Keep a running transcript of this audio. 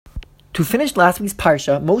To finish last week's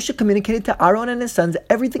Parasha, Moshe communicated to Aaron and his sons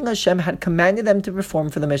everything Hashem had commanded them to perform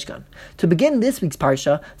for the Mishkan. To begin this week's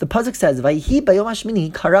Parasha, the pasuk says, "Vayihi bayom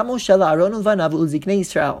hashmini kara Moshe la'Aaron u'lvanav u'ziknei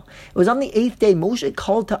Yisrael." It was on the 8th day Moshe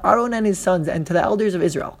called to Aaron and his sons and to the elders of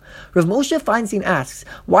Israel. Rav Moshe Feinstein asks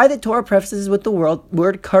why the Torah prefaces with the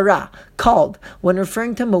word kara, called, when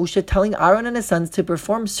referring to Moshe telling Aaron and his sons to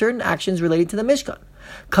perform certain actions related to the Mishkan.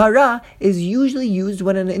 Kara is usually used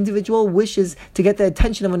when an individual wishes to get the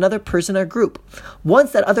attention of another person or group.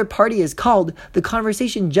 Once that other party is called, the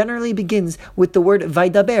conversation generally begins with the word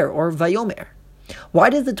vaidaber or vayomer. Why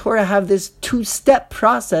does the Torah have this two-step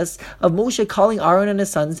process of Moshe calling Aaron and his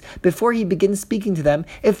sons before he begins speaking to them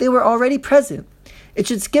if they were already present? It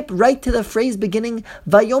should skip right to the phrase beginning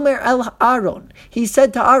vayomer el Aaron, he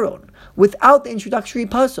said to Aaron, without the introductory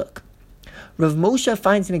pasuk. Rav Moshe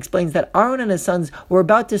Feinstein explains that Aaron and his sons were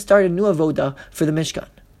about to start a new avoda for the Mishkan.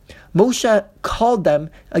 Moshe called them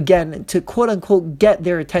again to quote-unquote get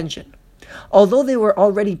their attention. Although they were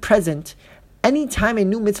already present, any time a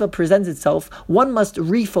new mitzvah presents itself, one must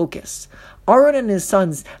refocus. Aaron and his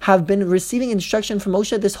sons have been receiving instruction from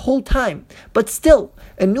Moshe this whole time, but still,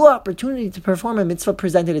 a new opportunity to perform a mitzvah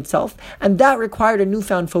presented itself, and that required a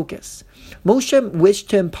newfound focus. Moshe wished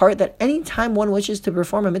to impart that any time one wishes to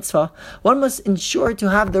perform a mitzvah, one must ensure to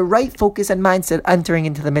have the right focus and mindset entering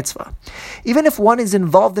into the mitzvah. Even if one is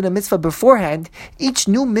involved in a mitzvah beforehand, each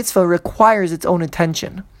new mitzvah requires its own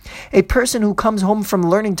attention. A person who comes home from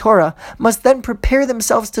learning Torah must then prepare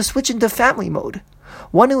themselves to switch into family mode.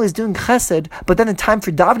 One who is doing chesed, but then the time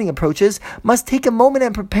for davening approaches, must take a moment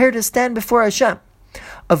and prepare to stand before Hashem.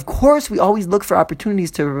 Of course, we always look for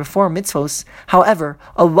opportunities to perform mitzvos. However,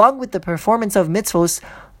 along with the performance of mitzvos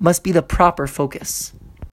must be the proper focus.